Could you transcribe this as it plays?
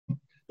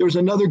there was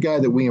another guy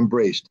that we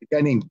embraced, a guy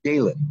named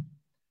Galen.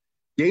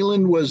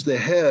 Galen was the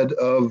head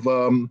of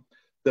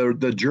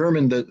the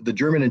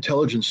German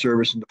intelligence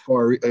service in the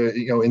far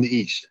in the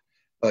east.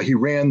 He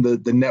ran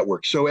the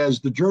network. So as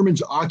the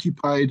Germans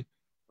occupied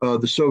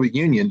the Soviet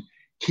Union,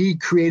 he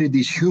created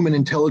these human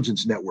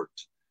intelligence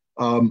networks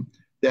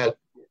that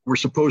were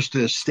supposed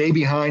to stay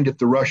behind if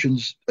the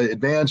Russians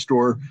advanced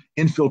or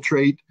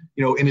infiltrate,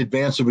 in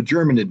advance of a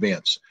German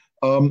advance.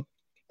 And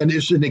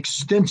it's an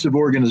extensive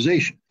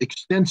organization,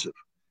 extensive.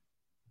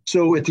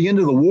 So at the end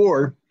of the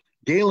war,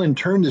 Galen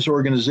turned this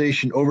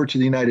organization over to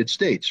the United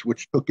States,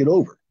 which took it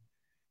over.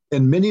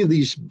 And many of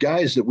these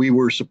guys that we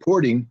were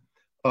supporting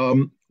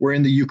were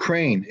in the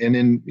Ukraine and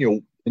in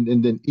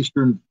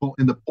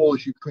the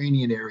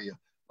Polish-Ukrainian area.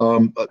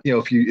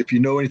 If you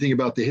know anything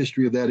about the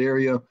history of that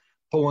area,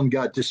 Poland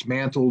got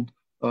dismantled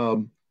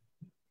in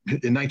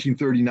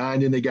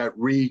 1939, and they got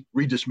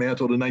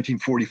redismantled in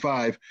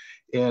 1945,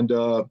 and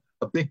a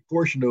big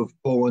portion of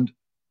Poland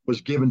was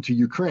given to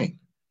Ukraine.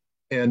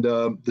 And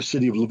the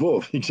city of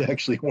Lvov is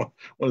actually one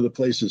of the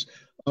places.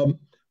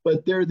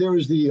 But there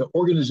was the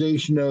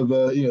organization of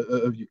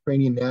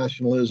Ukrainian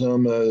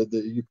nationalism,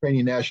 the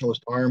Ukrainian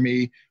Nationalist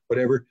Army,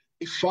 whatever.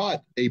 They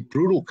fought a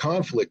brutal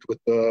conflict with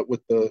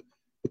the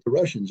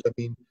Russians. I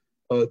mean,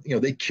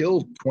 they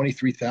killed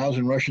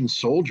 23,000 Russian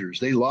soldiers.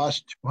 They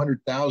lost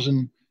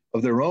 200,000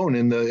 of their own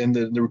in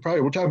the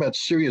Republic. We're talking about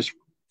serious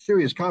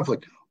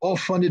conflict, all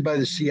funded by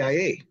the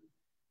CIA.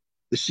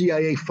 The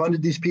CIA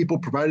funded these people,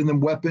 provided them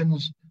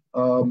weapons,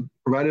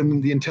 provided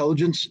them the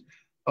intelligence.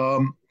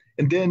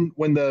 And then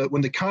when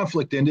the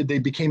conflict ended, they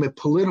became a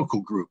political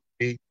group.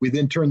 We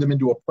then turned them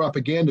into a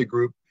propaganda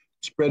group,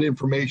 spread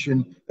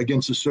information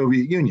against the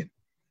Soviet Union.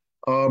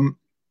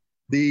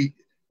 The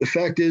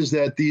fact is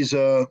that these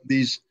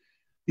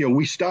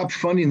we stopped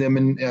funding them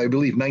in, I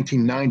believe,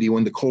 1990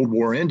 when the Cold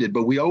War ended,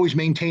 but we always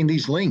maintained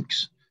these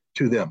links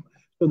to them.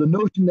 So the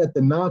notion that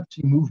the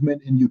Nazi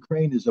movement in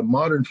Ukraine is a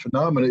modern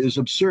phenomenon is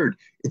absurd.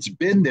 It's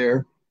been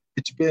there.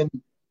 It's in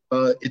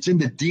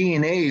the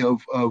DNA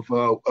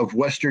of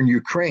Western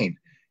Ukraine.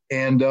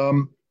 And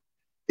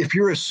if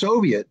you're a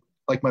Soviet,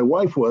 like my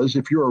wife was,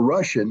 if you're a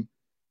Russian,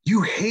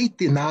 you hate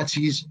the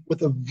Nazis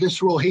with a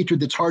visceral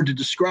hatred that's hard to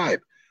describe.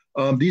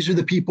 These are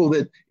the people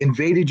that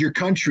invaded your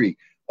country,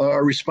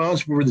 are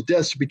responsible for the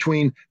deaths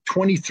between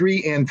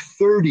 23 and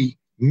 30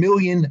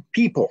 million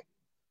people.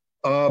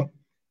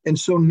 And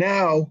so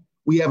now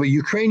we have a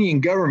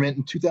Ukrainian government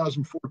in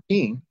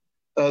 2014.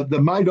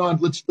 The Maidan,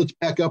 let's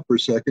back up for a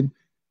second.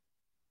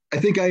 I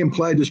think I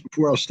implied this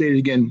before, I'll state it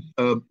again.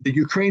 The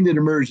Ukraine that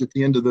emerged at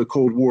the end of the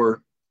Cold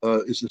War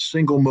is the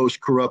single most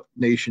corrupt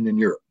nation in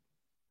Europe.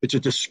 It's a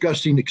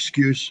disgusting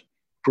excuse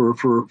for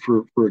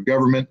a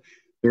government.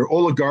 They're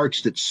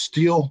oligarchs that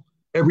steal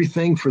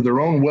everything for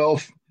their own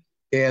wealth,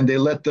 and they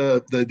let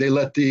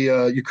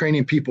the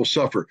Ukrainian people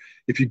suffer.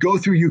 If you go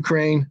through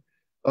Ukraine,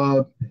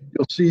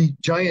 you'll see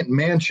giant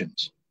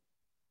mansions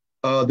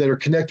that are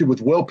connected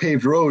with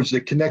well-paved roads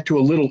that connect to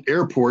a little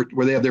airport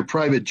where they have their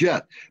private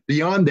jet.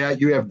 Beyond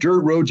that, you have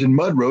dirt roads and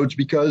mud roads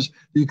because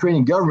the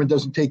Ukrainian government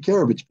doesn't take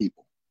care of its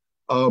people.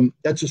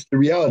 That's just the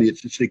reality.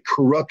 It's just a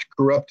corrupt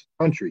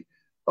country.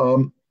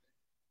 And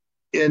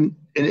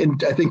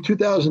I think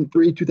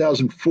 2003,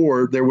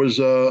 2004, there was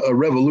a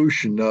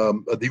revolution,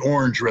 the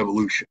Orange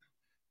Revolution,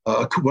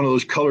 one of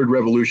those colored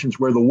revolutions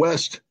where the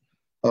West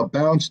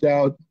bounced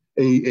out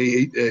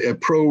a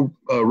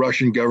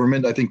pro-Russian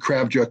government. I think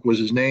Kravchuk was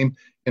his name,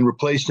 and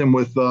replaced him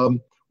with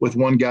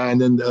one guy, and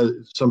then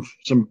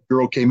some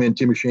girl came in,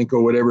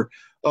 Timoshenko, whatever,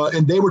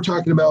 and they were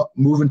talking about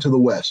moving to the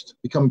West,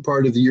 becoming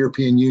part of the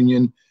European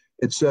Union,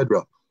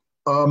 etc.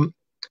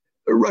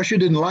 Russia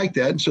didn't like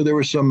that, and so there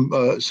was some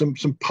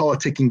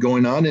politicking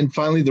going on, and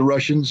finally the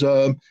Russians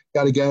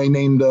got a guy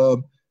named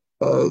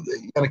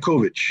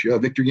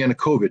Yanukovych, Viktor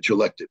Yanukovych,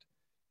 elected.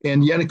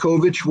 And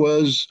Yanukovych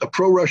was a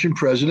pro-Russian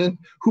president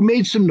who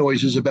made some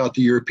noises about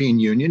the European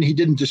Union. He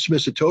didn't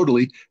dismiss it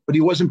totally, but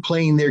he wasn't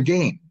playing their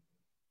game.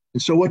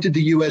 And so what did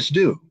the U.S.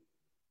 do?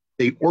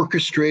 They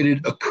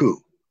orchestrated a coup.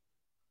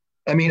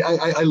 I mean,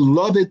 I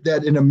love it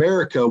that in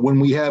America, when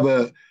we have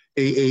a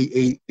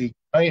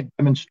giant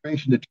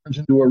demonstration that turns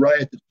into a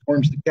riot that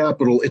storms the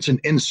Capitol, it's an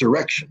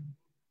insurrection.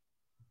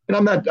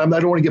 And I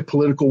don't want to get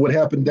political. What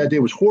happened that day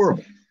was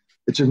horrible.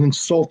 It's an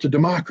insult to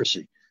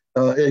democracy,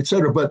 et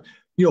cetera. But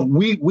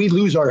we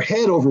lose our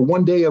head over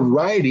one day of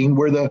rioting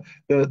where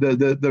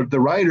the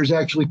rioters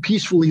actually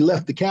peacefully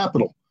left the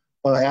Capitol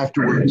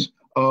afterwards.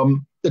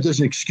 That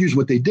doesn't excuse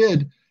what they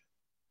did,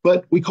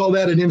 but we call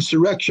that an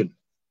insurrection.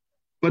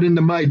 But in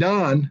the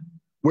Maidan,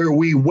 where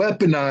we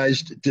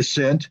weaponized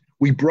dissent,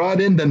 we brought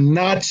in the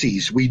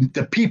Nazis,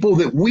 the people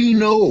that we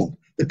know,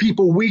 the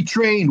people we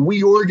trained,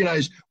 we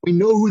organized, we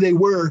know who they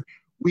were.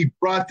 We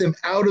brought them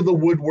out of the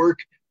woodwork,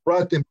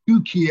 brought them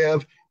to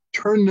Kiev,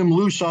 turned them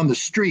loose on the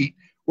street,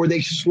 where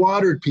they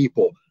slaughtered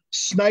people,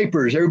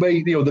 snipers,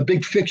 everybody, the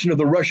big fiction of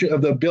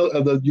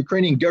the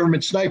Ukrainian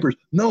government snipers.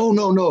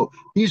 No.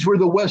 These were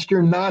the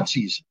Western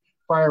Nazis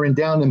firing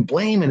down and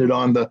blaming it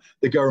on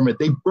the government.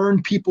 They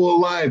burned people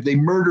alive. They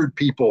murdered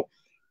people,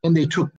 and they took